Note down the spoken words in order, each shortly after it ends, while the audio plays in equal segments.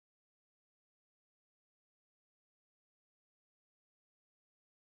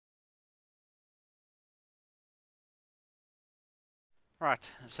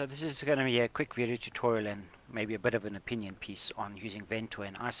Right, so this is going to be a quick video tutorial and maybe a bit of an opinion piece on using Ventoy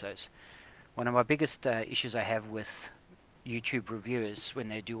and ISOs. One of my biggest issues I have with YouTube reviewers when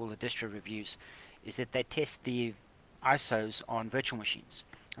they do all the distro reviews is that they test the ISOs on virtual machines.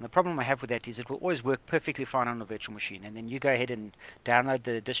 And the problem I have with that is it will always work perfectly fine on a virtual machine, and then you go ahead and download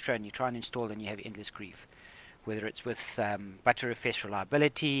the distro and you try and install and you have endless grief. Whether it's with butterfs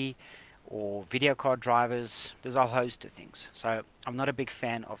reliability or video card drivers, there's a whole host of things. So I'm not a big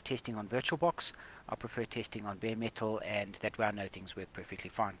fan of testing on VirtualBox. I prefer testing on bare metal, and that way I know things work perfectly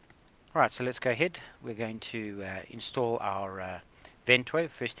fine. Alright, so let's go ahead. We're going to install our Ventoy.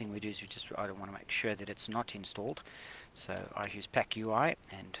 First thing we do is I want to make sure that it's not installed. So I use pack UI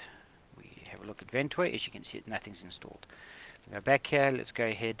and we have a look at Ventoy. As you can see, nothing's installed. We go back here, let's go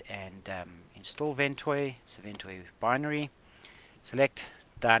ahead and install Ventoy. It's a Ventoy binary. Select,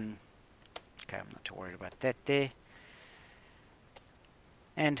 done. Okay, I'm not too worried about that there.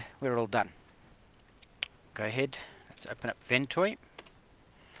 And we're all done. Go ahead, let's open up Ventoy.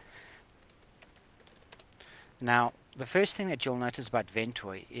 Now, the first thing that you'll notice about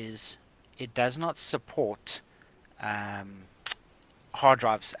Ventoy is it does not support hard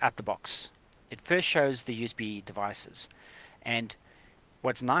drives out the box. It first shows the USB devices. And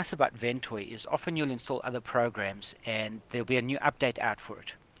what's nice about Ventoy is often you'll install other programs and there'll be a new update out for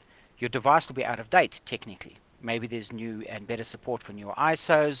it. Your device will be out of date, technically. Maybe there's new and better support for newer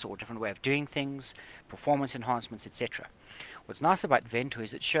ISOs or different way of doing things, performance enhancements, etc. What's nice about Ventoy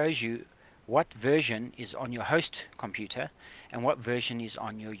is it shows you what version is on your host computer and what version is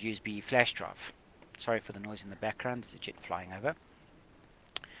on your USB flash drive. Sorry for the noise in the background, there's a jet flying over.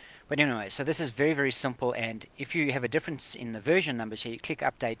 But anyway, so this is very, very simple, and if you have a difference in the version numbers here, you click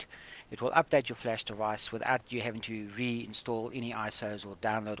update, it will update your flash device without you having to reinstall any ISOs or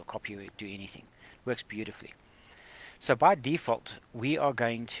download or copy or do anything. It works beautifully. So by default, we are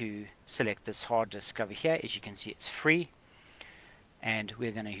going to select this hard disk over here. As you can see, it's free, and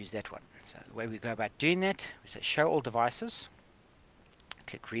we're going to use that one. So the way we go about doing that, we say show all devices,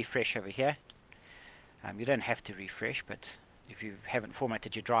 click refresh over here. You don't have to refresh, but if you haven't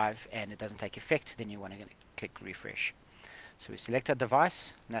formatted your drive and it doesn't take effect, then you want to click refresh. So we select our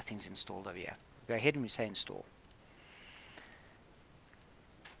device, nothing's installed over here. Go ahead and we say install.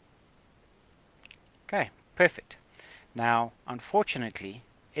 Okay, perfect. Now, unfortunately,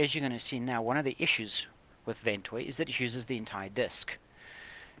 as you're going to see now, one of the issues with Ventoy is that it uses the entire disk.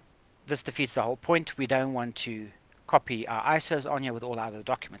 This defeats the whole point. We don't want to copy our ISOs on here with all our other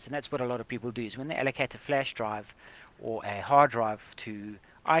documents, and that's what a lot of people do, is when they allocate a flash drive or a hard drive to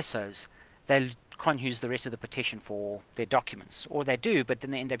ISOs, they can't use the rest of the partition for their documents, or they do, but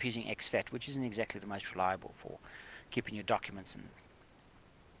then they end up using exFAT, which isn't exactly the most reliable for keeping your documents and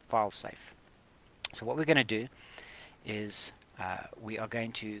files safe. So what we're going to do is we are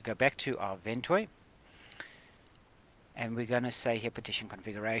going to go back to our Ventoy, and we're going to say here partition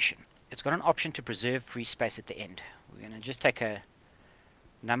configuration. It's got an option to preserve free space at the end. We're going to just take a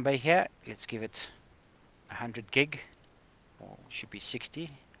number here. Let's give it 100 gig, or should be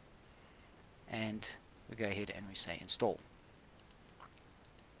 60, and we go ahead and we say install.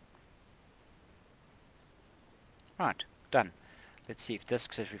 Right, done. Let's see if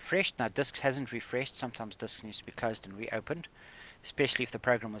disks has refreshed. Now, disks hasn't refreshed. Sometimes disks needs to be closed and reopened, especially if the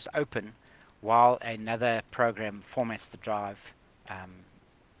program was open while another program formats the drive.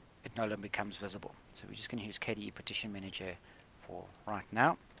 It no longer becomes visible. So we're just going to use KDE Partition Manager for right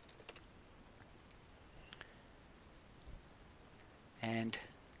now. And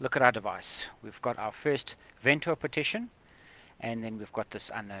look at our device. We've got our first Ventoy partition, and then we've got this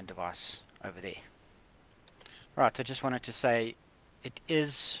unknown device over there. Right, I just wanted to say it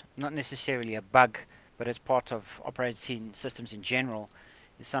is not necessarily a bug, but it's part of operating systems in general.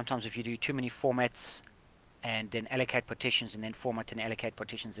 Is sometimes if you do too many formats and then allocate partitions and then format and allocate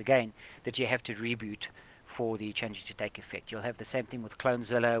partitions again, that you have to reboot for the changes to take effect. You'll have the same thing with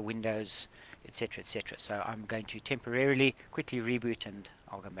𝗏𝗁𝘁, Windows, etc., etc. So I'm going to temporarily quickly reboot, and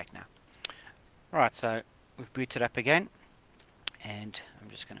I'll come back now. Alright, so we've booted up again, and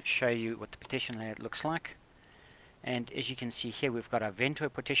I'm just going to show you what the partition layout looks like. And as you can see here, we've got our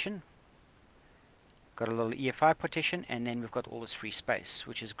Ventoy partition, got a little 𝗚𝗲𝘁 partition, and then we've got all this free space,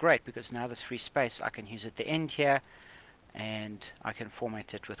 which is great because now this free space I can use at the end here, and I can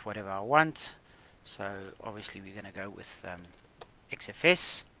format it with whatever I want. So obviously we're going to go with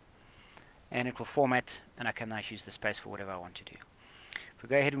XFS, and it will format, and I can now use the space for whatever I want to do. If we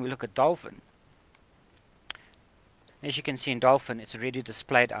go ahead and we look at Dolphin, as you can see in Dolphin, it's already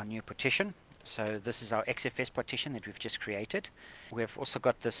displayed our new partition. So this is our XFS partition that we've just created. We have also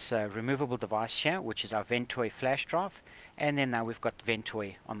got this removable device here, which is our Ventoy flash drive, And then now we've got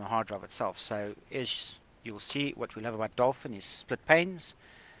Ventoy on the hard drive itself. So as you'll see, what we love about Dolphin is split panes.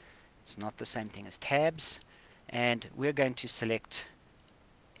 It's not the same thing as tabs. And we're going to select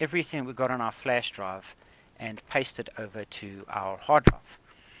everything we've got on our flash drive and paste it over to our hard drive.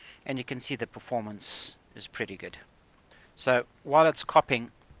 And you can see the performance is pretty good. So while it's copying,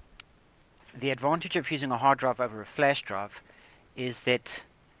 the advantage of using a hard drive over a flash drive is that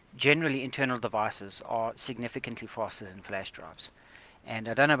generally internal devices are significantly faster than flash drives. And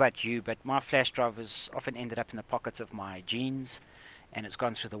I don't know about you, but my flash drive has often ended up in the pockets of my jeans, and it's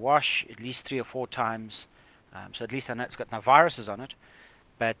gone through the wash at least 3 or 4 times. So at least I know it's got no viruses on it,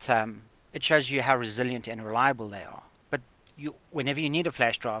 but it shows you how resilient and reliable they are. But whenever you need a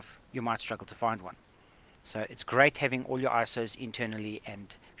flash drive, you might struggle to find one. So it's great having all your ISOs internally,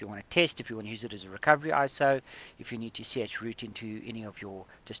 and if you want to test, if you want to use it as a recovery ISO, if you need to chroot into any of your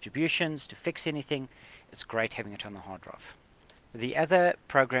distributions to fix anything, it's great having it on the hard drive. The other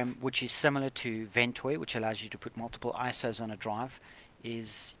program which is similar to Ventoy, which allows you to put multiple ISOs on a drive,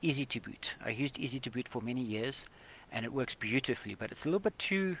 is Easy to Boot. I used Easy to Boot for many years and it works beautifully, but it's a little bit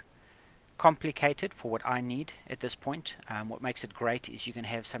too complicated for what I need at this point. What makes it great is you can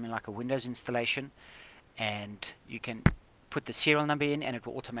have something like a Windows installation and you can put the serial number in and it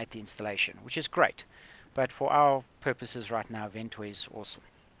will automate the installation, which is great. But for our purposes right now, Ventoy is awesome.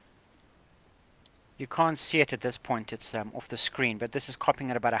 You can't see it at this point, it's off the screen, but this is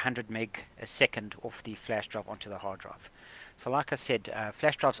copying at about 100 meg a second off the flash drive onto the hard drive. So like I said,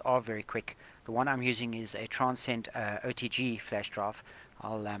 flash drives are very quick. The one I'm using is a Transcend OTG flash drive.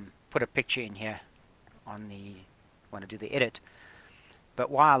 I'll put a picture in here on the when I do the edit. But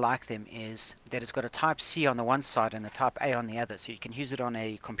why I like them is that it's got a Type C on the one side and a Type A on the other, so you can use it on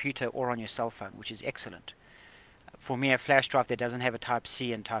a computer or on your cell phone, which is excellent. For me, a flash drive that doesn't have a Type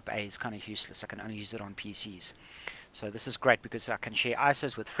C and Type A is kind of useless. I can only use it on PCs. So this is great because I can share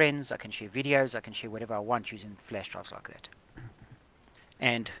ISOs with friends, I can share videos, I can share whatever I want using flash drives like that.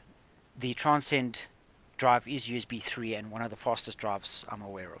 And the Transcend drive is USB 3 and one of the fastest drives I'm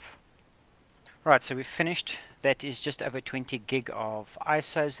aware of. Right, so we've finished. That is just over 20 gig of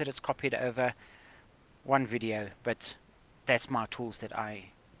ISOs that it's copied over. One video, but that's my tools that I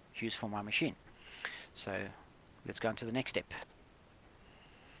use for my machine. So let's go on to the next step.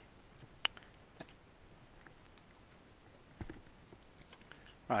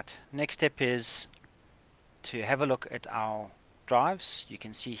 Right, next step is to have a look at our drives. You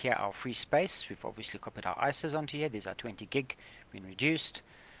can see here our free space. We've obviously copied our ISOs onto here. There's our 20 gig been reduced,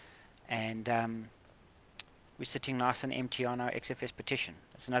 and we're sitting nice and empty on our XFS partition.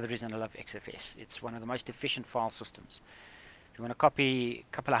 That's another reason I love XFS. It's one of the most efficient file systems. If you want to copy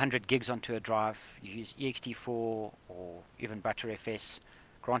a couple of 100 gigs onto a drive, you use ext4 or even Btrfs.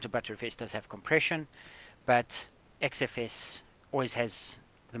 Granted, Btrfs does have compression, but XFS always has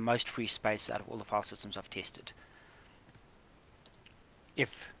the most free space out of all the file systems I've tested,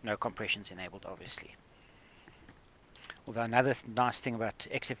 if no compression is enabled, obviously. Although another nice thing about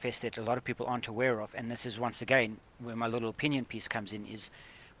XFS that a lot of people aren't aware of, and this is once again where my little opinion piece comes in, is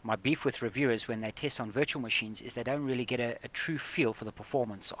my beef with reviewers when they test on virtual machines is they don't really get a true feel for the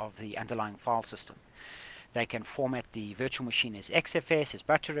performance of the underlying file system. They can format the virtual machine as XFS, as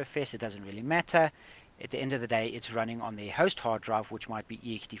Btrfs, it doesn't really matter. At the end of the day, it's running on their host hard drive, which might be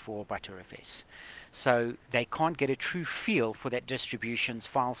ext4 or Btrfs. So they can't get a true feel for that distribution's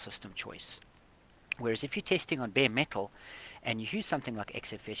file system choice. Whereas if you're testing on bare metal and you use something like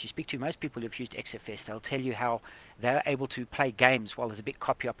XFS, you speak to most people who've used XFS, they'll tell you how they're able to play games while there's a big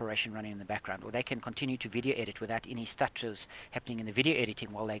copy operation running in the background, or they can continue to video edit without any stutters happening in the video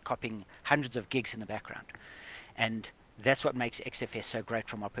editing while they're copying hundreds of gigs in the background. And that's what makes XFS so great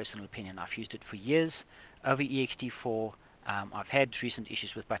from my personal opinion. I've used it for years over ext4. I've had recent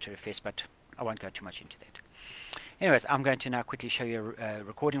issues with Btrfs, but I won't go too much into that. Anyways, I'm going to now quickly show you a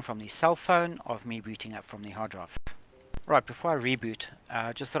recording from the cell phone of me booting up from the hard drive. Right, before I reboot,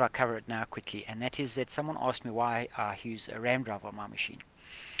 just thought I'd cover it now quickly, and that is that someone asked me why I use a RAM drive on my machine.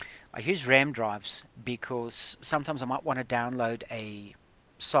 I use RAM drives because sometimes I might want to download a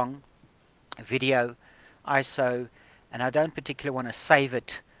song, a video, ISO, and I don't particularly want to save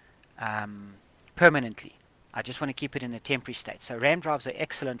it permanently. I just want to keep it in a temporary state. So RAM drives are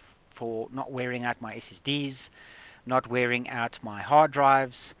excellent for not wearing out my SSDs, not wearing out my hard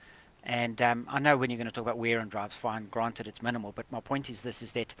drives. And I know when you're going to talk about wear on drives, fine, granted it's minimal, but my point is this,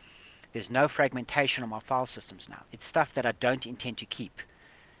 is that there's no fragmentation on my file systems now. It's stuff that I don't intend to keep,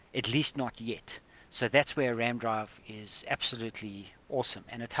 at least not yet. So that's where a RAM drive is absolutely awesome,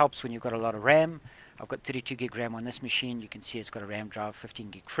 and it helps when you've got a lot of RAM. I've got 32 gig RAM on this machine. You can see it's got a RAM drive,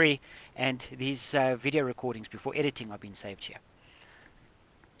 15 gig free, and these video recordings before editing are being saved here.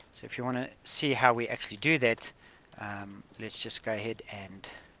 So if you want to see how we actually do that, let's just go ahead, and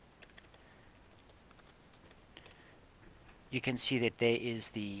you can see that there is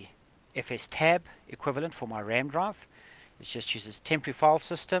the FS tab equivalent for my RAM drive. It just uses temporary file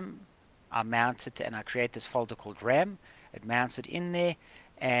system. I mount it and I create this folder called RAM. It mounts it in there,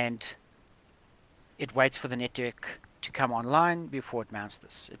 and it waits for the network to come online before it mounts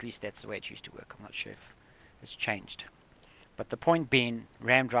this. At least that's the way it used to work. I'm not sure if it's changed. But the point being,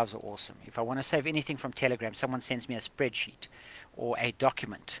 RAM drives are awesome. If I want to save anything from Telegram, someone sends me a spreadsheet or a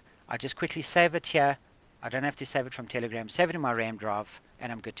document, I just quickly save it here. I don't have to save it from Telegram, save it in my RAM drive,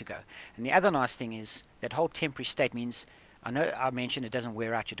 and I'm good to go. And the other nice thing is that whole temporary state means, I know I mentioned it doesn't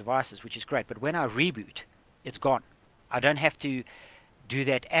wear out your devices, which is great, but when I reboot, it's gone. I don't have to do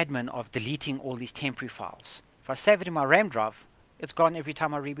that admin of deleting all these temporary files. If I save it in my RAM drive, it's gone every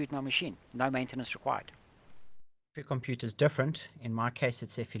time I reboot my machine. No maintenance required. Every computer is different. In my case,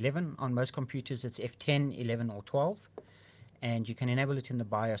 it's F11. On most computers, it's F10, 11, or 12. And you can enable it in the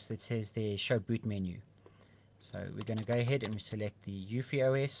BIOS that says the Show Boot menu. So we're going to go ahead and we select the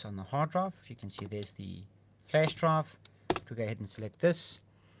𝗚𝗲𝘁 on the hard drive. You can see there's the flash drive. We'll go ahead and select this,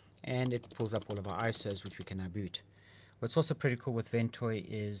 and it pulls up all of our ISOs, which we can now boot. What's also pretty cool with Ventoy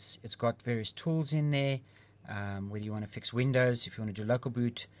is it's got various tools in there, whether you want to fix Windows, if you want to do local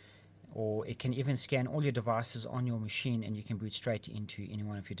boot, or it can even scan all your devices on your machine, and you can boot straight into any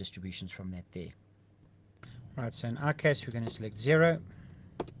one of your distributions from that there. Right, so in our case, we're going to select 0.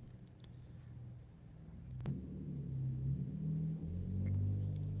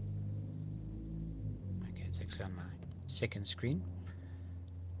 Okay, it's actually on my second screen.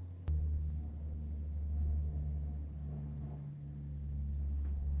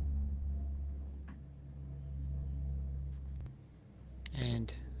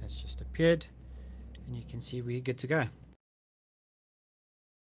 And that's just appeared, and you can see we're good to go.